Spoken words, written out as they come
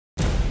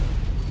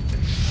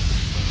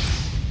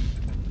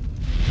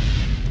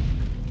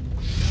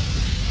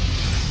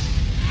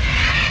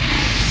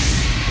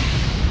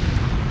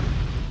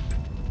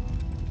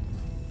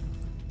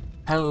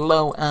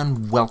Hello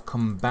and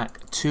welcome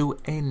back to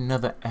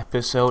another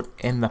episode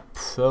in the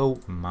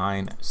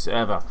ProMine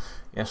server.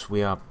 Yes,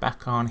 we are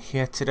back on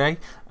here today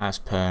as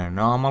per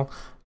normal,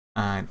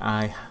 and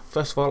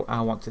first of all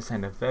I want to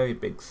send a very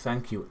big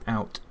thank you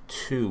out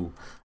to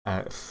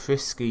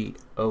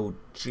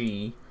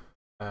FriskyOG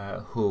I,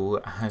 who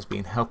has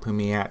been helping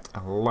me out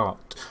a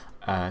lot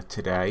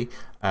today.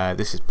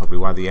 This is probably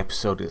why the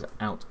episode is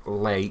out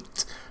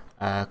late,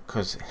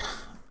 because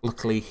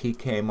luckily he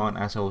came on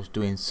as I was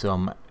doing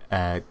some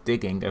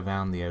digging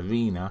around the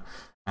arena,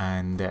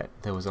 and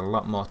there was a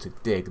lot more to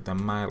dig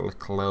than my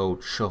little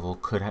old shovel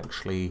could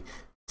actually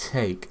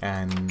take,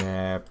 and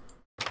as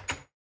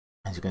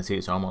you can see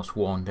it's almost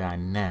worn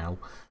down now.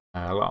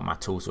 A lot of my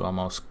tools are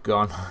almost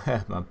gone.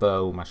 My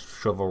bow, my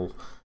shovel,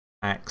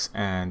 axe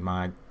and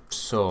my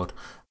sword,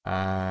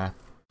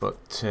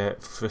 but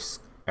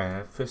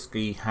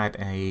Frisky had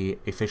a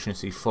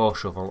efficiency 4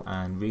 shovel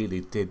and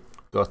really did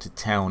go to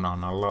town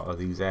on a lot of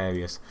these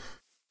areas.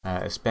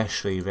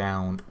 Especially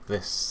around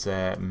this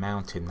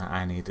mountain that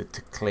I needed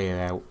to clear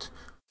out.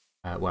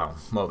 Well,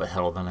 more of a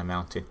hill than a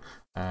mountain.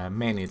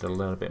 May need a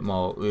little bit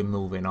more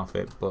removing of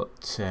it,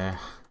 but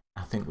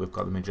I think we've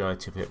got the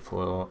majority of it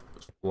for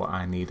what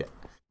I need.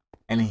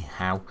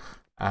 Anyhow,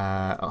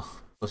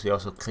 plus he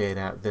also cleared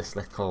out this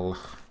little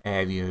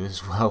area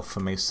as well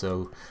for me,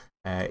 so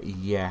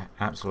yeah,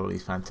 absolutely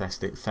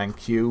fantastic.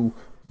 Thank you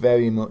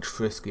very much,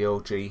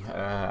 FriskyOG.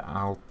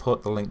 I'll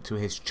put the link to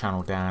his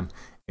channel down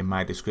in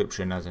my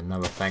description as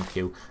another thank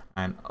you,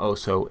 and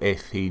also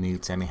if he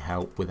needs any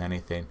help with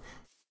anything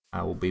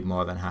I will be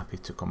more than happy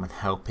to come and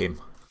help him.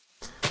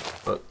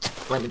 But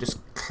let me just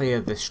clear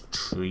this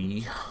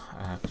tree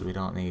because we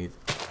don't need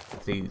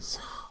these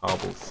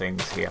horrible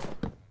things here.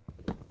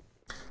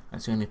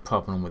 That's the only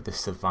problem with the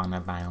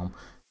savanna biome.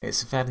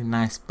 It's a very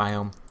nice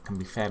biome, can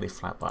be fairly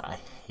flat, but I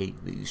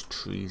hate these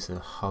trees. They're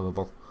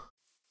horrible.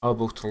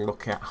 Horrible to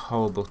look at,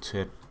 horrible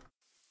to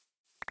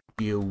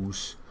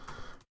use.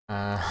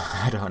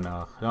 I don't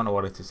know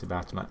what it is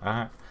about him.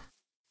 I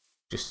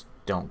just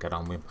don't get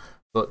on with him.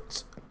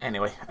 But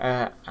anyway,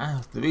 the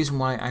reason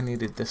why I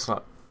needed this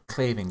lot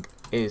clearing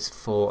is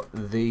for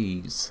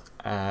these.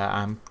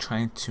 I'm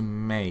trying to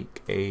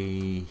make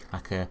a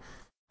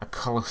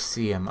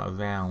coliseum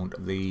around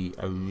the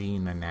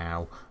arena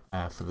now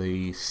for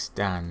the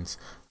stands.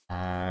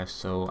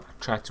 So I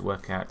tried to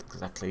work out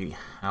exactly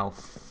how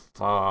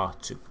far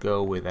to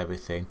go with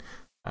everything.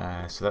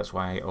 So that's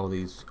why all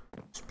these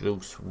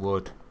spruce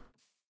wood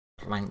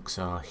planks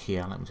are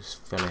here. Let me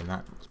just fill in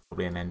that. It's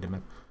probably an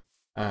enderman.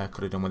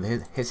 Could have done with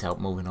his help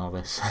moving all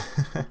this.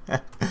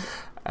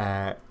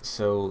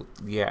 So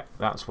yeah,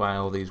 that's why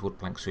all these wood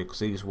planks are here, because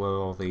these were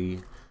all the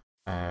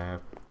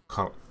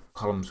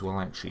columns will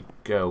actually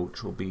go,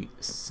 which will be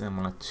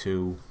similar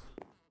to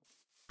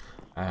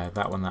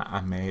that one that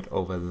I made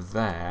over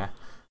there.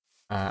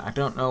 I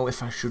don't know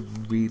if I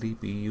should really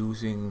be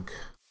using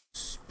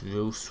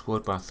spruce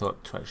wood, but I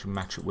thought to actually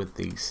match it with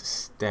these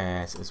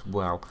stairs as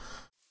well.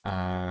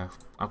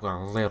 I've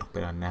got a little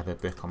bit of nether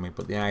brick on me,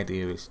 but the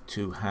idea is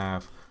to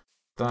have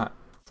that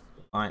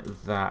like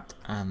that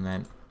and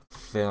then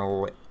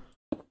fill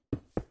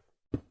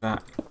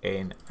that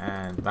in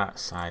and that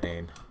side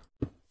in.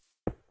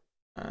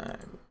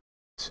 And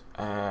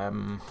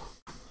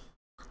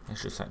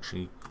let's just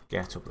actually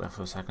get up there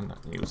for a second. I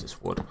can use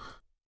this wood,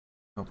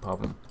 no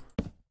problem.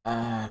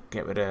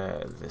 Get rid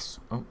of this.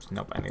 Oops,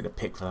 nope, I need a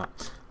pick for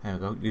that. There we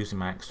go, using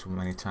my axe too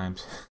many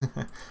times.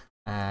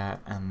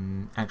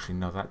 And actually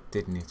no, that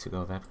did need to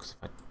go there, because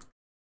if I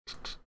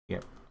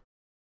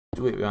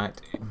do it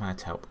right, it might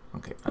help.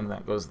 Okay, and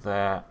that goes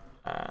there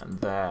and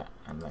there,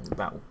 and then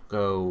that will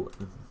go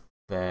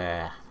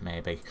there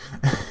maybe.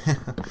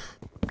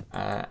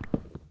 And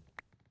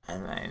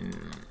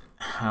then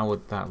how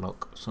would that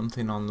look?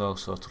 Something on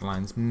those sort of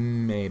lines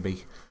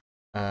maybe.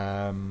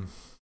 Then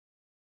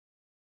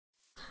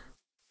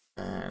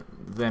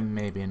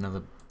maybe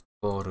another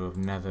border of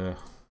nether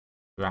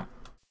rack.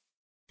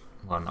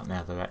 Well, not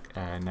nether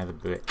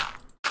brick.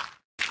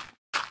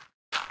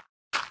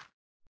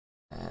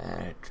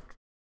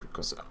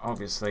 Because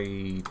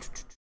obviously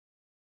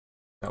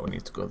that would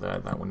need to go there,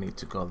 that would need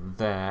to go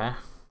there.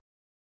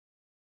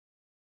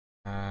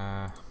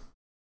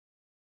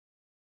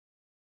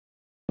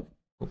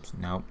 Oops,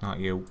 no, not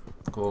you.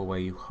 Go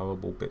away, you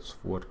horrible bits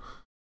of wood.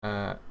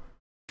 That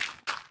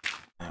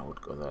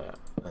would go there,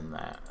 then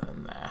there,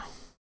 then there.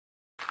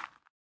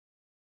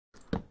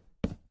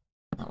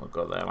 That would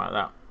go there like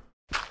that.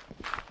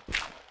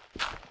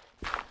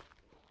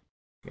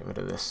 Get rid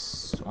of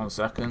this. 1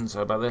 second.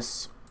 So about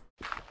this.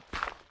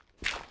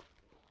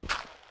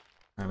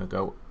 There we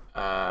go.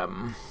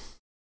 And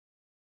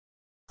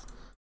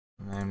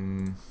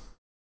then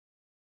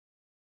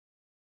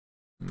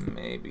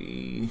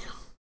maybe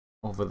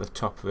over the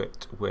top of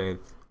it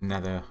with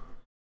nether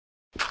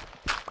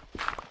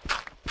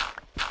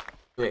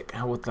brick.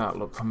 How would that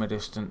look from a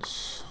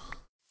distance?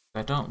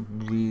 I don't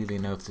really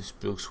know if the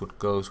spruce wood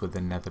goes with the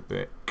nether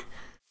brick.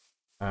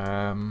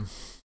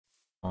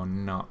 Or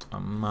not. I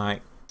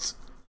might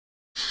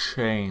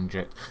change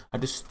it. I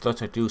just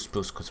thought I'd do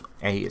spruce because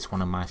A, it's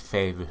one of my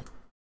favourite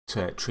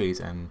trees,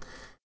 and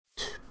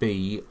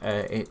B,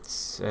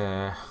 it's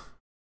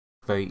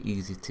very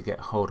easy to get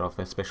hold of,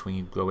 especially when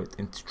you grow it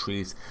into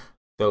trees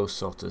those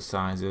sort of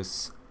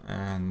sizes,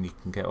 and you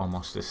can get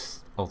almost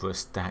this over a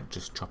stack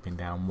just chopping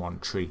down one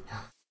tree.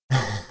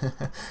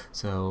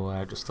 So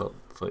I just thought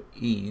for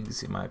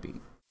ease it might be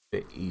a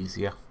bit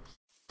easier,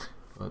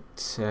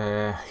 but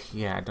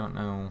yeah, I don't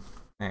know,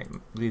 it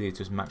really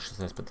just matches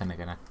this, but then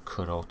again I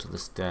could alter the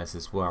stairs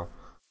as well.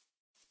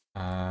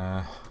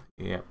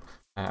 Yep.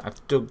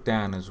 I've dug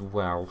down as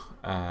well,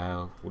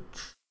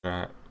 which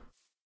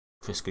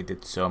Frisky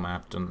did some.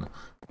 I've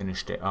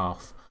finished it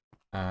off,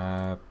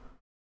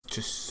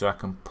 just so I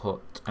can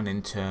put an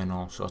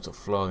internal sort of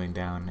flooring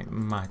down. It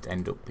might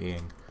end up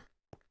being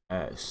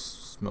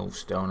smooth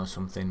stone or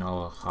something,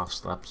 or half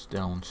slab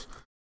stones.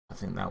 I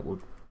think that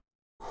would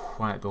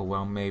quite go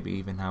well. Maybe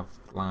even have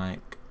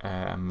like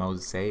a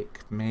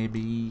mosaic,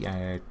 maybe,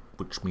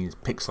 which means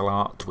pixel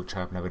art, which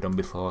I've never done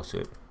before, so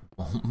it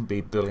won't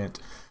be brilliant.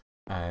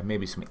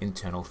 Maybe some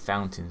internal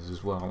fountains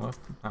as well.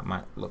 That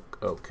might look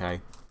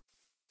okay.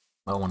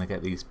 I want to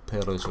get these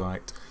pillars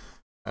right.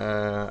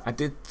 I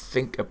did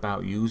think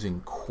about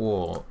using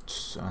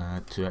quartz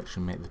to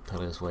actually make the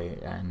pillars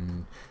right,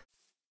 and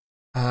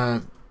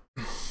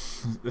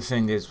the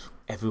thing is,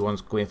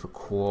 everyone's going for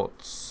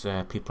quartz. A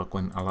lot of people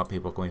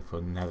are going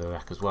for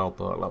netherrack as well,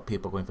 but a lot of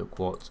people are going for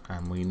quartz,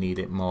 and we need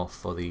it more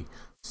for the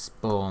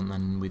spawn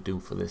than we do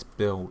for this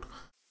build.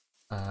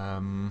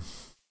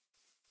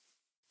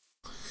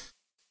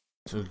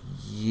 So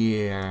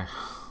yeah,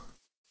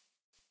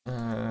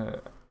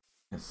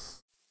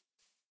 let's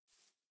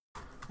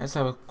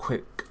have a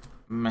quick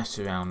mess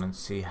around and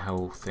see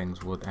how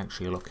things would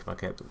actually look if I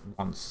get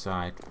one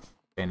side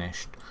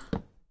finished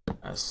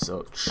as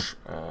such.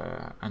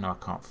 I know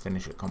I can't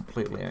finish it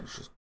completely. Let's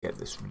just get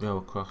this row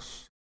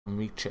across and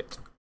reach it.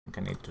 I think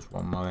I need just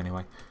one more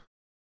anyway.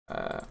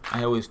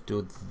 I always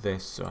do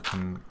this so I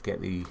can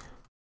get a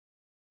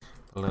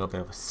little bit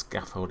of a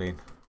scaffolding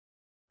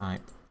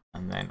type,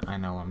 and then I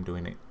know I'm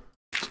doing it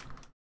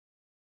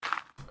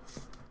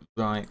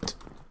right.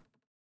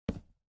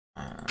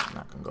 And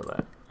that can go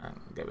there, and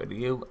get rid of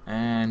you,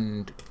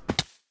 and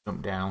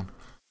jump down.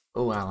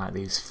 Oh, I like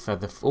these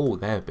feather. Oh,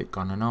 they're a bit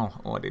gone and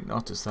all. Oh, I didn't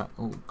notice that.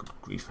 Oh, good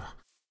grief.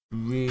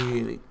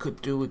 Really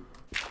could do with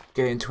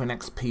getting into an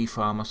XP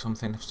farm or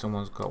something if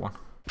someone's got one.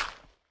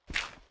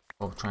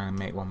 Or trying to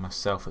make one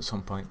myself at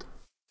some point.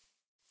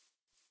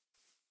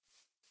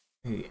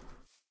 Yeah.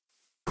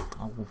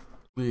 I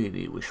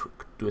really wish we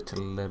could do it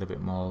a little bit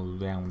more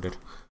rounded.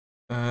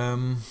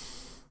 Then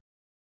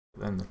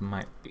there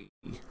might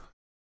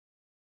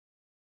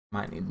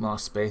need more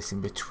space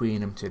in between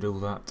them to do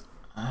that,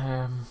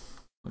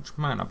 which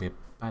might not be a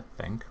bad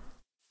thing.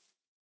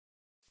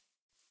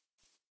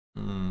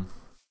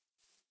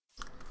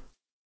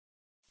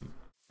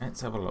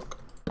 Let's have a look.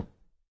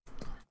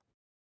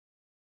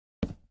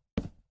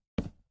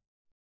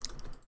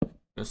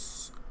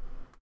 Just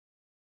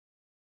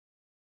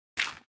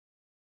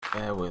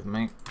bear with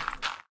me.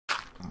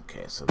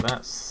 Okay, so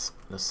that's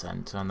the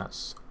center, and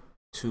that's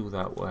 2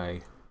 that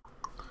way.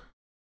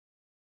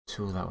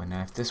 2 that way.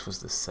 Now, if this was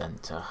the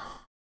center,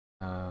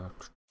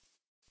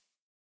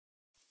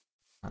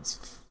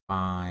 that's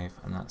 5,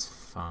 and that's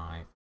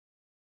 5.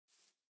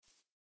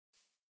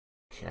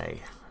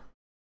 Okay.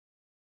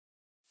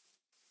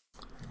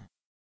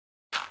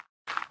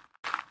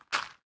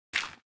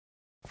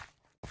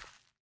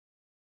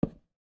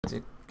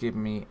 Give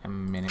me a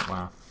minute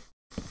while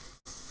I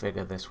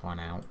figure this one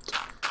out.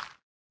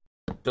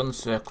 I've done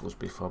circles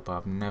before, but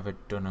I've never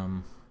done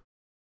them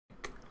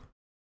like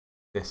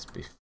this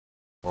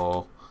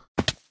before.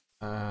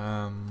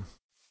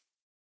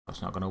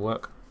 That's not going to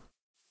work.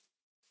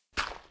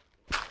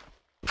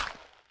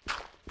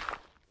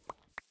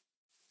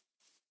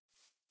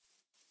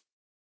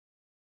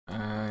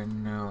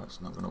 No,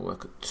 that's not going to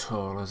work at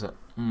all, is it?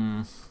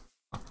 I'll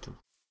have to.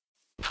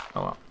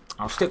 Oh well.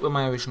 I'll stick with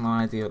my original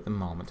idea at the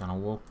moment, and I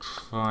will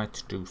try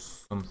to do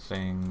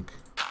something,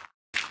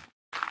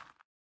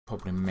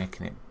 probably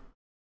making it,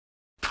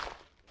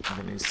 I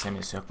think these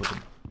semicircles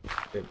a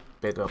bit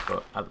bigger,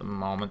 but at the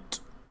moment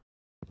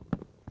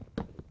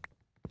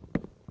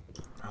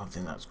I don't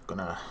think that's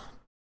gonna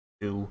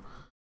do.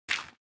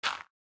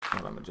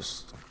 Well, let me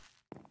just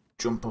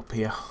jump up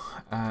here.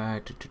 Yeah,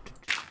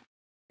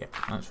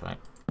 that's right.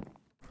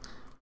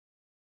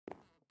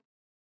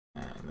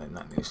 And then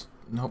that needs,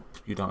 nope,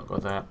 you don't go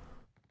there.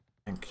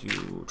 Thank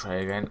you, try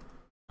again.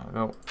 There we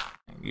go.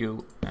 And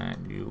you,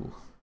 and you,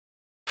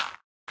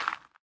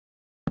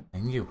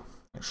 and you.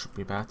 That should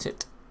be about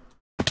it.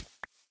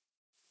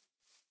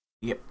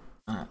 Yep,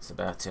 that's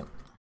about it.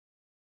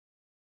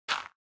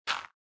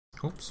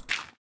 Oops.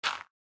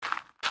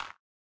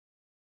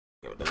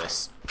 Get rid of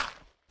this.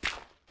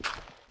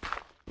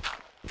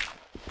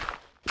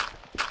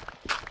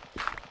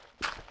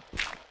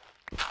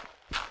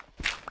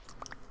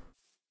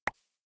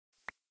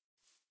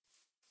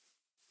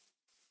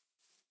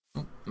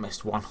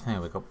 Missed one.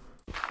 There we go.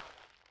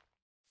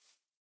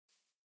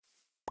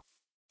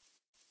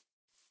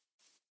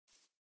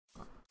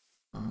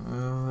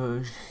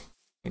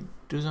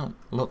 doesn't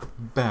look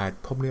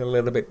bad. Probably a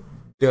little bit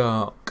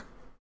dark.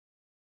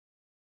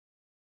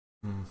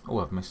 Oh,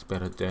 I've missed a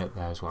bit of dirt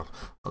there as well.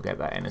 I'll get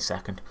that in a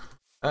second.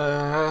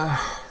 But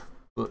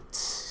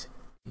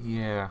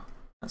yeah,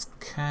 that's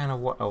kind of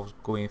what I was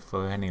going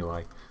for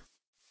anyway.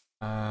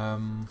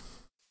 Guess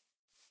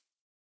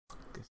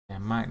I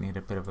might need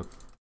a bit of a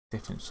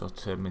different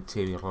sort of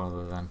material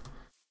other than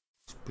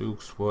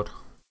spruce wood.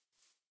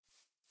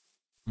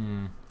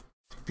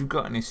 If you've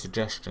got any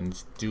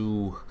suggestions,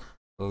 do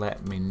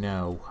let me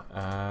know.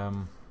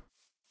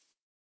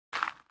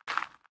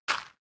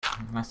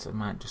 Unless I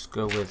might just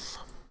go with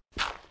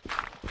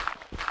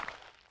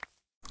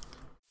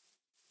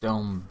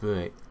stone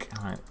brick,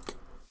 like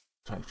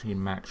to actually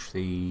match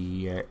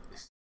the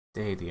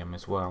stadium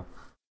as well.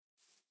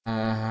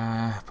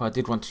 But I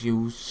did want to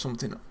use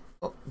something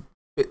a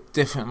bit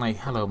differently.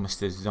 Hello,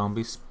 Mr.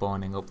 Zombie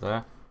spawning up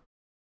there.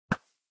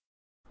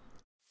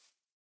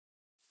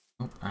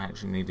 Oh, I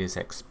actually need his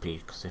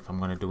XP because if I'm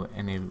going to do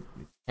any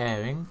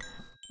repairing,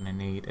 I'm going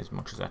to need as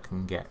much as I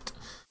can get.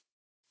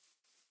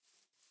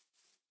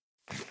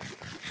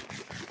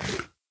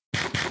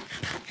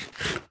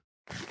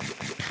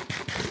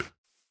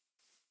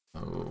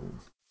 Oh,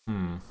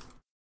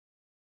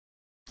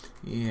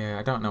 yeah,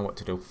 I don't know what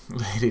to do.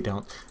 Really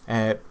don't.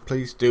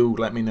 Please do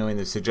let me know in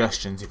the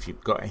suggestions if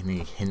you've got any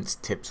hints,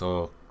 tips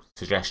or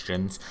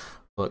suggestions.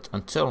 But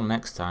until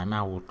next time,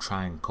 I will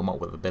try and come up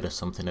with a bit of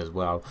something as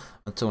well.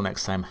 Until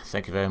next time,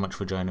 thank you very much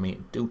for joining me.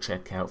 Do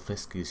check out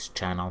Frisky's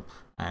channel,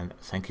 and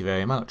thank you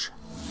very much.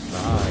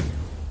 Bye.